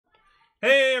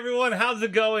Hey everyone, how's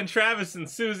it going? Travis and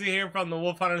Susie here from the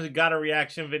Wolf HunterZ. We got a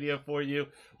reaction video for you.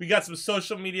 We got some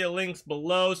social media links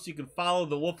below so you can follow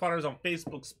the Wolf HunterZ on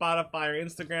Facebook, Spotify, or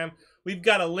Instagram. We've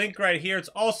got a link right here. It's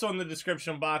also in the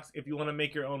description box if you want to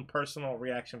make your own personal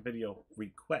reaction video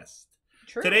request.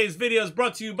 True. Today's video is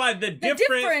brought to you by the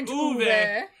Different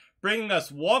Uwe, bringing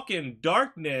us Walk in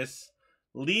Darkness,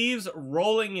 Leaves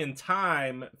Rolling in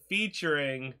Time,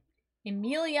 featuring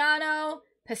Emiliano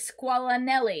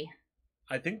Pasquinelli.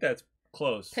 I think that's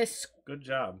close. Good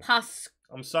job.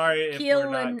 I'm sorry if we're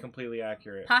not completely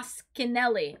accurate.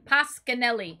 Pasquinelli.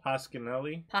 Pasquinelli? I'll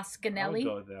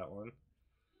go with that one.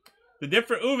 The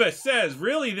Different Uwe says,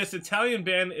 really, this Italian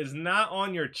band is not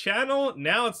on your channel?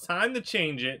 Now it's time to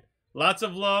change it. Lots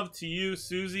of love to you,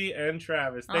 Susie and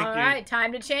Travis. Thank you. All right,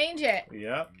 time to change it.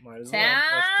 Yep, might as well.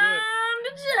 Time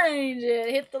to change it.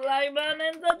 Hit the like button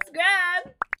and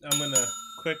subscribe. I'm going to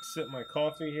quick sip my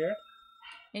coffee here.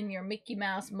 In your Mickey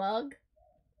Mouse mug.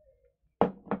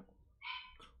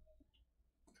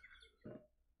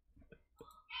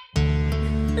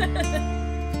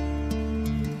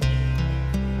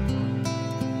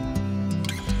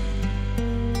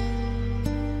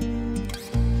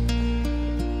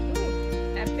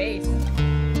 That bass.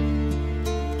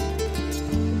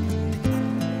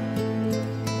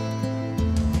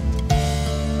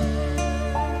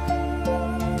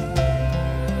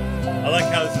 I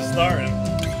like how this is starting.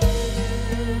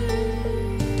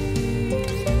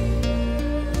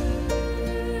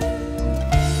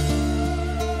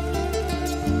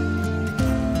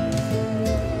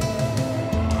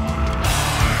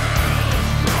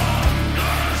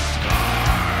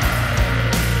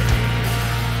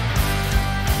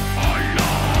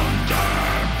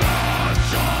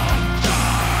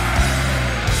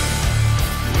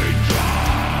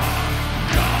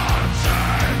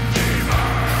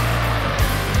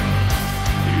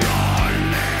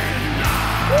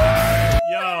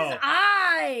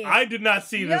 I did not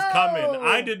see this coming.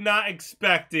 I did not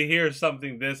expect to hear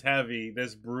something this heavy,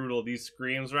 this brutal, these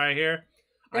screams right here.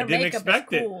 I didn't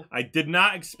expect it. I did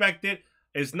not expect it.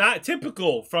 It's not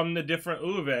typical from the Different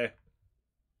Uwe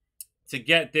to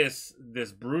get this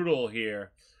brutal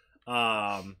here.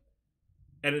 And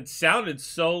it sounded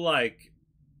so like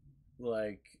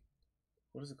what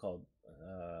is it called?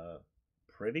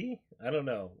 Pretty? I don't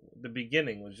know. The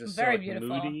beginning was just very so beautiful.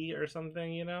 Moody or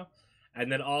something, you know?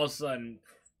 And then all of a sudden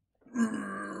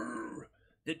the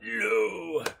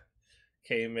low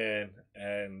came in,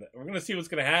 and we're gonna see what's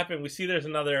gonna happen. We see there's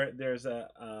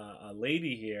a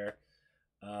lady here.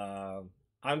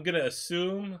 I'm gonna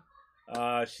assume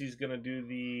she's gonna do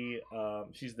the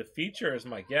she's the feature is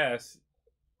my guess,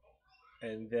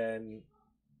 and then,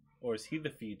 or is he the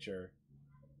feature?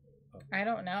 I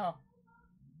don't know.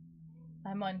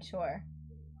 I'm unsure.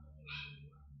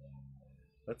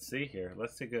 Let's see here.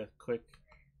 Let's take a quick.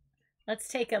 Let's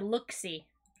take a look-see.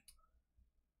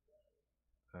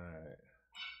 Alright.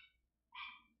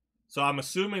 So I'm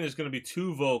assuming there's going to be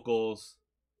two vocals.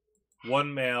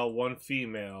 One male, one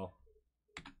female.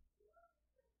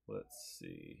 Let's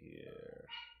see here.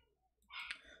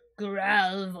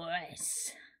 Growl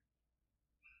voice.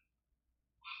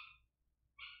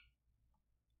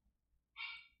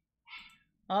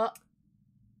 Oh.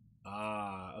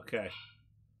 Ah, okay.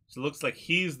 So it looks like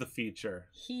he's the feature.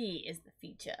 He is the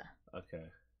feature. Okay.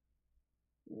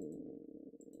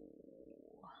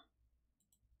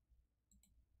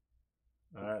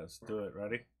 Alright, let's do it.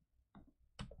 Ready?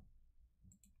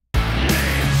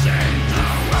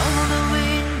 Follow the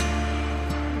wind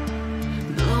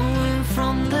blowing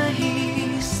from the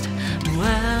east,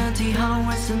 where the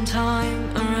harvest time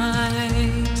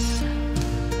arrives.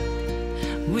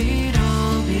 We'd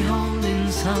all be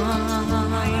holding sun.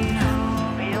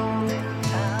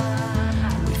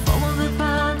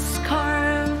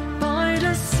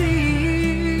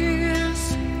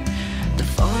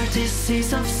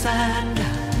 Seas of sand,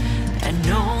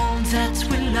 and all that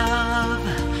we love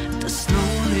that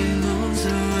slowly moves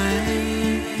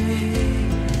away.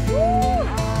 We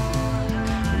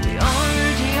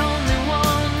are the only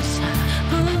ones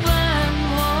who went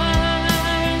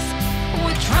wise.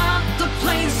 We trapped the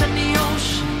plains and the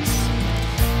oceans,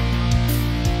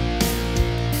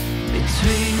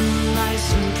 between lies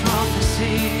and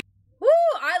prophecy.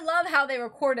 I love how they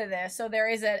recorded this. So there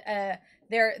is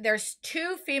there's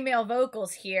two female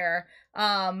vocals here,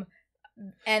 and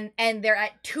they're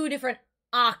at two different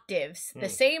octaves, the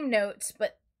same notes,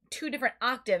 but 2 different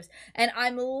octaves, and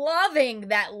I'm loving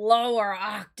that lower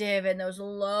octave and those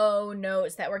low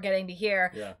notes that we're getting to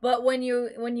hear. Yeah. But when you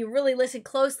really listen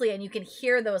closely and you can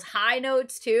hear those high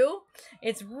notes too,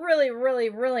 it's really, really,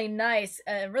 really nice.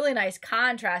 Really nice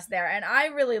contrast there, and I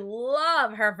really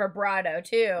love her vibrato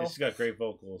too. Yeah, she's got great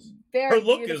vocals. Very her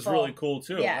look beautiful. is really cool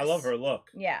too. Yes. I love her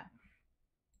look. Yeah.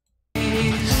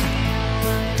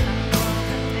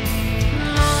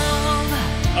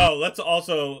 Oh, let's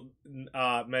also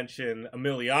mention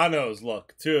Emiliano's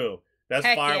look too. That's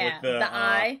Heck fire yeah. with the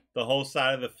eye, the whole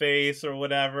side of the face or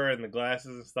whatever, and the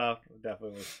glasses and stuff.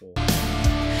 Definitely looks cool.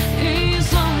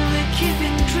 He's only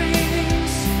keeping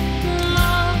dreams.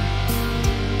 Love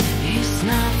is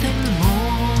nothing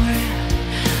more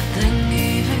than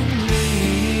giving dreams.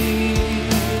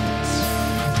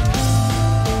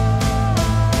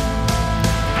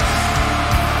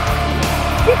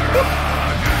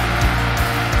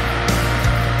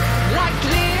 Like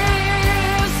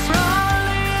leaves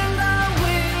rolling in the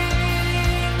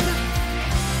wind.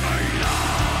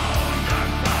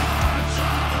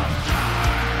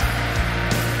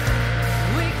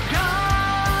 We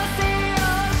cross the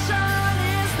ocean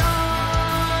is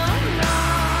on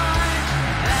night,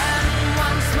 and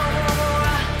once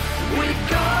more we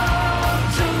go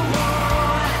to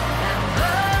war, and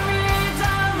buried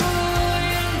our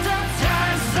ruined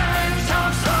deserts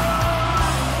of soul.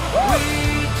 We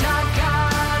took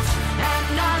us and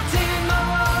not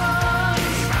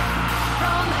demons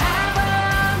from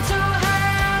heaven to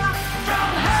hell, from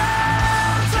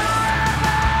hell to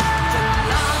heaven. The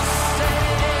last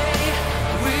day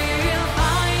will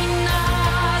find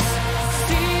us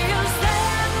still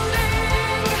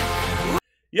standing.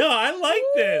 Yo, I like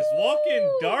this. Walk in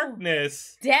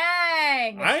Darkness.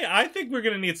 Dang. I think we're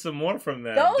gonna need some more from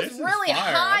them. Those This is really fire.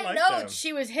 I high like notes them.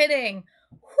 she was hitting.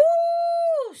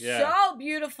 Whoo! Yeah. So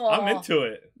beautiful. I'm into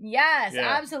it. Yes,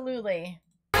 Yeah. absolutely.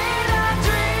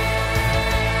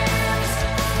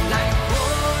 Like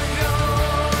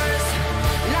warriors,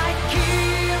 like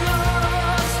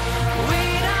heroes,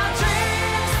 with our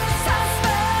dreams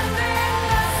suspended in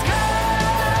the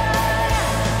sky.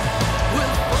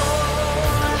 We'll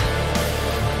fall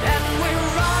and we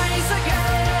rise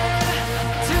again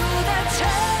to the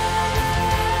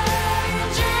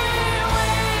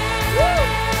changing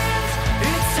winds.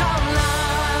 It's our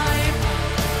life,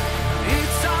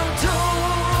 it's our door.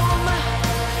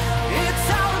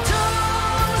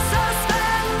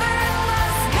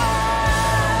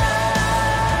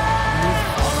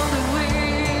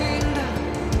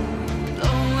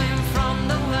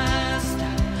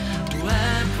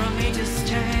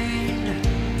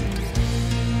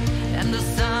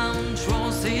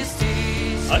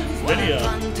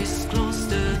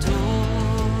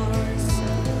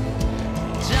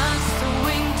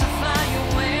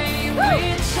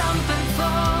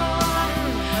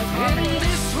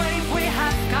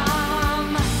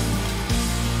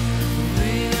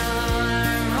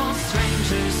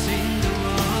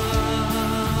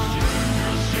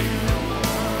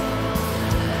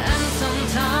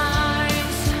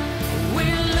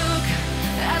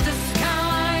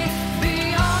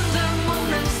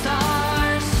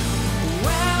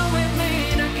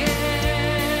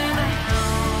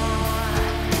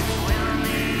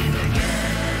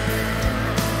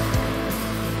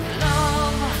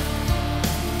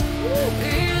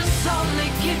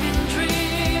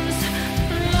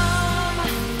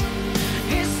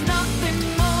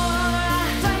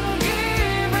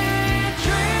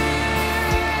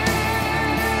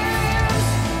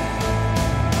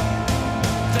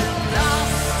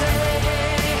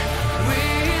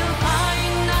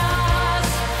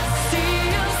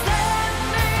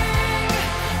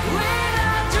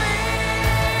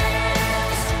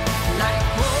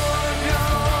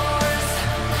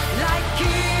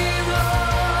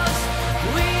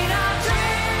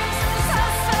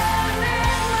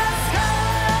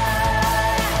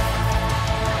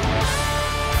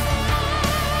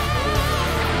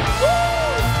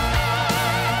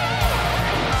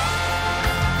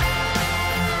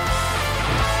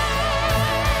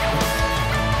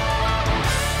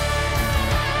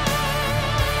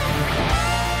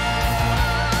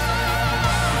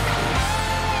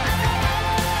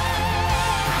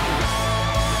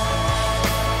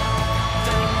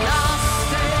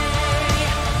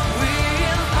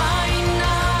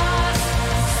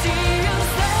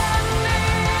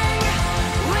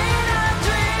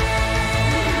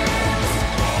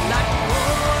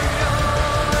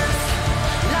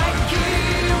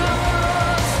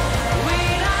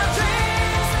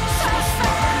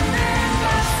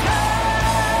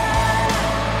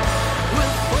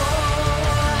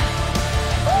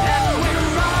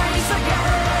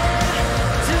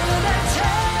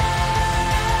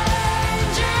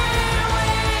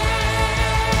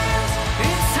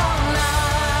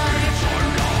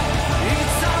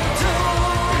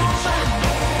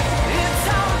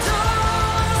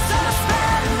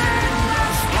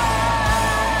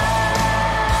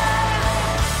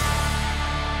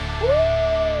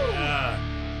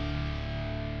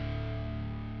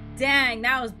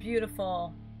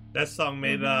 beautiful. That song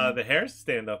made the hair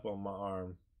stand up on my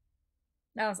arm.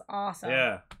 That was awesome.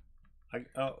 Yeah.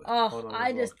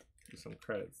 I just some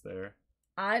credits there.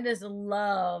 I just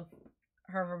love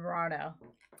her vibrato.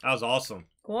 That was awesome.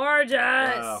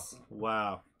 Gorgeous.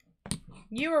 Wow.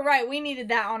 You were right. We needed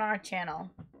that on our channel.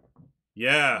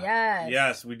 Yeah.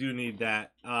 Yes, we do need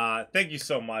that. Thank you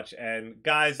so much. And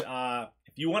guys,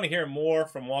 if you want to hear more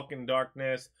from Walk in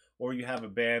Darkness, or you have a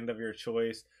band of your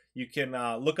choice, you can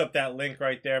look up that link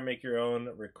right there, make your own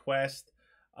request.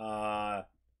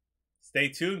 Stay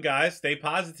tuned, guys. Stay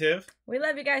positive. We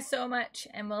love you guys so much,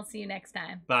 and we'll see you next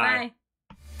time. Bye.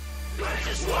 I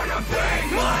just wanna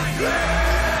bang my thing.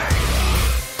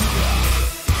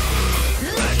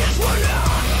 I just wanna